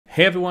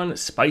Hey everyone,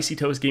 Spicy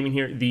Toast Gaming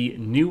here. The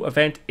new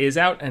event is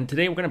out, and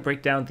today we're going to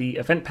break down the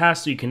event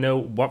pass so you can know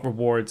what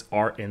rewards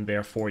are in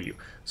there for you.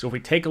 So if we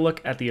take a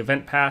look at the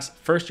event pass,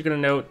 first you're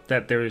going to note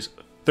that there's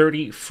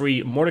 30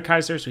 free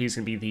Mordekaiser, so he's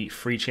going to be the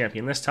free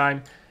champion this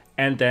time,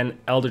 and then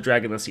Elder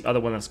Dragon, that's the other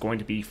one that's going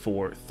to be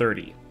for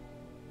 30.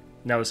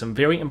 Now there's some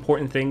very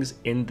important things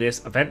in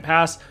this event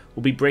pass.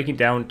 We'll be breaking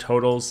down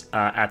totals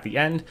at the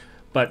end,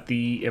 but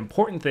the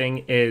important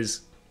thing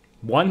is,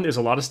 one, there's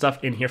a lot of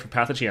stuff in here for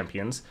Path of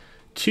Champions.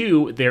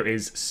 Two, there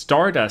is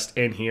Stardust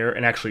in here,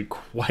 and actually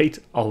quite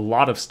a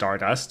lot of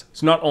Stardust.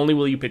 So not only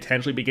will you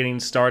potentially be getting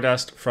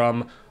Stardust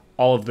from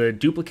all of the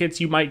duplicates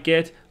you might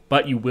get,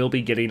 but you will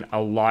be getting a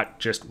lot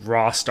just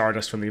raw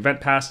Stardust from the event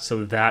pass,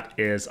 so that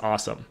is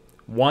awesome.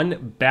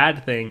 One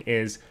bad thing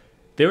is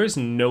there is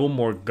no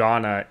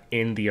Morgana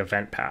in the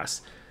event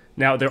pass.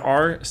 Now there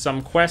are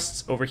some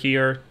quests over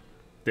here.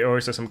 There are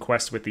also some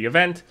quests with the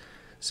event.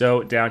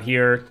 So down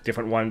here,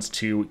 different ones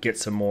to get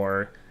some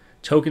more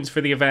tokens for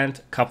the event,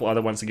 a couple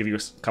other ones to give you a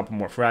couple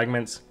more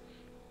fragments.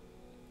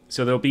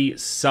 So there'll be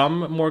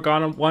some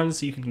Morgana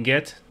ones you can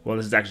get. Well,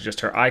 this is actually just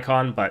her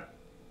icon, but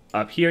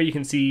up here you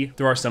can see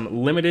there are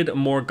some limited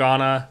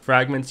Morgana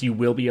fragments you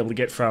will be able to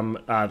get from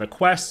the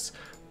quests,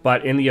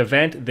 but in the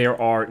event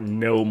there are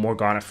no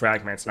Morgana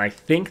fragments, and I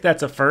think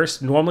that's a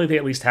first. Normally they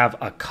at least have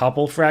a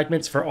couple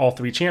fragments for all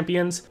three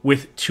champions,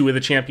 with two of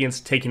the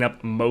champions taking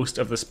up most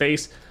of the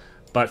space,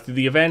 but through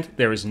the event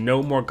there is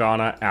no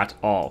Morgana at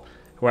all.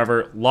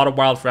 However, a lot of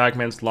wild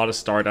fragments, a lot of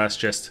Stardust,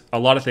 just a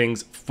lot of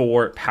things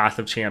for Path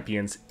of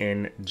Champions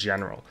in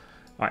general.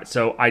 Alright,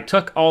 so I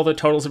took all the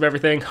totals of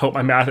everything. Hope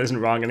my math isn't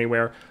wrong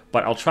anywhere,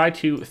 but I'll try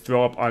to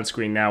throw up on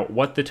screen now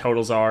what the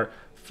totals are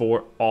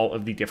for all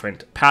of the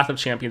different Path of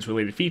Champions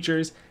related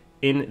features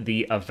in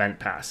the event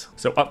pass.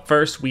 So up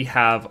first we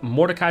have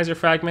Mordekaiser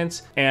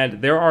fragments,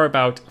 and there are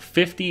about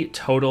 50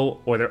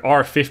 total, or there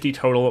are 50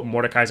 total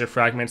Mordekaiser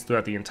fragments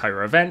throughout the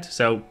entire event,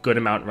 so good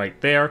amount right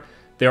there.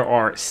 There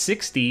are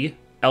 60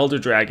 Elder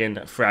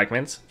Dragon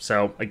fragments,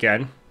 so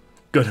again,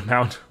 good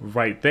amount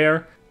right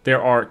there.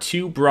 There are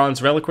 2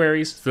 bronze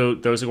reliquaries, so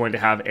those are going to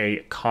have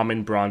a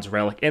common bronze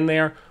relic in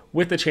there,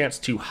 with the chance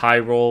to high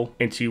roll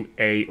into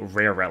a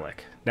rare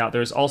relic. Now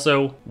there's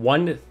also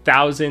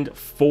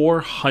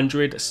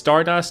 1,400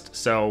 Stardust,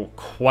 so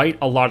quite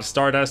a lot of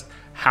Stardust,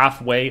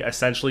 halfway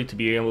essentially to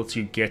be able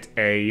to get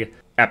a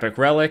epic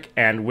relic,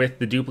 and with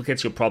the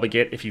duplicates you'll probably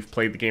get, if you've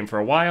played the game for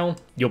a while,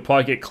 you'll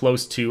probably get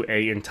close to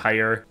a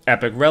entire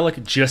epic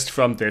relic just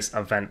from this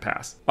event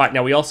pass. Alright,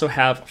 now we also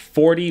have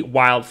 40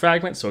 wild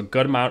fragments, so a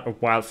good amount of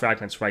wild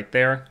fragments right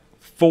there.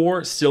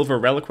 4 silver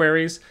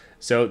reliquaries,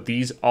 so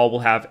these all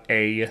will have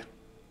a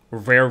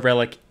rare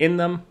relic in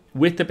them,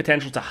 with the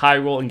potential to high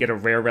roll and get a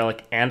rare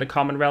relic and a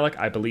common relic,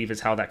 I believe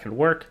is how that can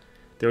work.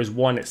 There's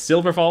 1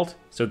 silver vault,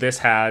 so this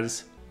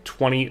has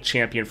 20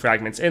 champion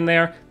fragments in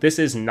there. This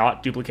is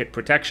not duplicate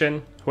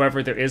protection.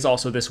 However, there is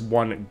also this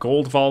 1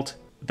 gold vault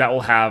that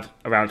will have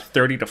around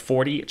 30 to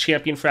 40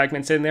 champion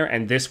fragments in there,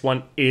 and this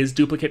one is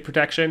duplicate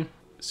protection.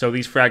 So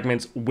these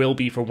fragments will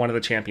be for one of the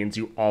champions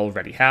you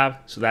already have,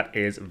 so that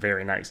is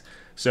very nice.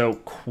 So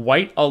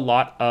quite a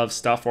lot of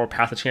stuff for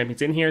Path of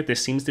Champions in here.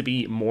 This seems to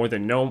be more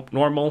than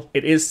normal.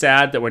 It is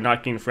sad that we're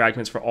not getting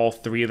fragments for all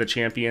 3 of the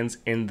champions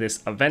in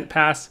this event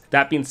pass.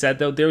 That being said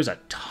though, there's a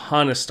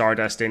ton of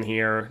Stardust in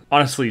here.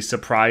 Honestly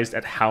surprised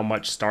at how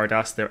much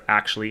Stardust there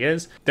actually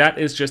is. That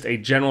is just a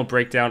general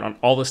breakdown on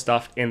all the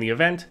stuff in the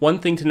event. One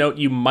thing to note,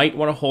 you might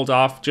want to hold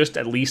off just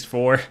at least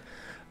for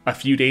a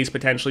few days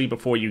potentially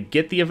before you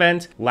get the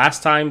event.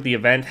 Last time the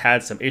event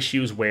had some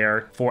issues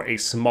where for a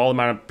small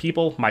amount of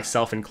people,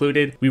 myself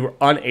included, we were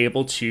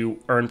unable to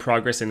earn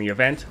progress in the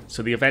event.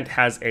 So the event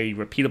has a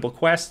repeatable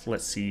quest.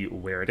 Let's see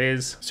where it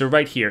is. So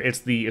right here, it's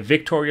the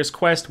Victorious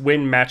Quest,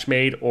 win match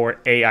made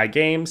or AI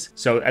games.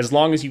 So as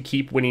long as you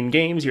keep winning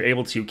games, you're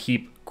able to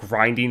keep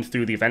grinding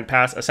through the event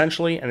pass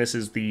essentially, and this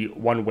is the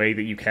one way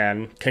that you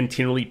can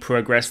continually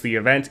progress the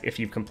event if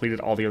you've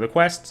completed all the other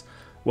quests.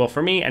 Well,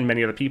 for me and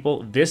many other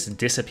people, this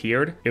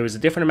disappeared. It was a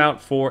different amount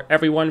for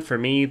everyone. For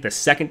me, the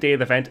second day of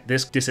the event,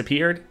 this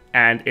disappeared,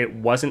 and it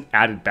wasn't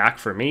added back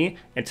for me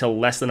until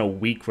less than a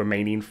week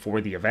remaining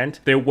for the event.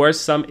 There were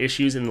some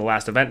issues in the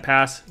last event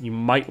pass. You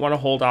might want to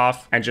hold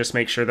off and just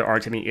make sure there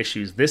aren't any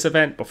issues this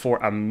event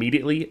before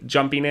immediately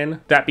jumping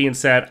in. That being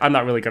said, I'm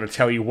not really going to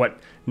tell you what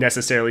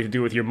necessarily to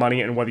do with your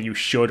money and whether you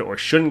should or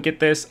shouldn't get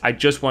this. I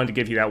just wanted to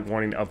give you that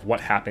warning of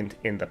what happened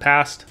in the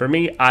past. For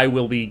me, I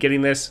will be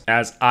getting this,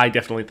 as I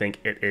definitely think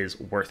it is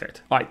worth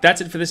it. Alright,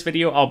 that's it for this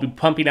video. I'll be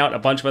pumping out a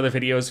bunch of other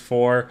videos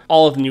for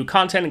all of the new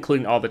content,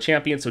 including all the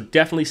champions, so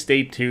definitely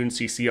stay tuned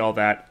so you see all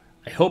that.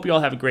 I hope you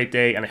all have a great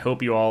day, and I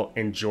hope you all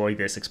enjoy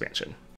this expansion.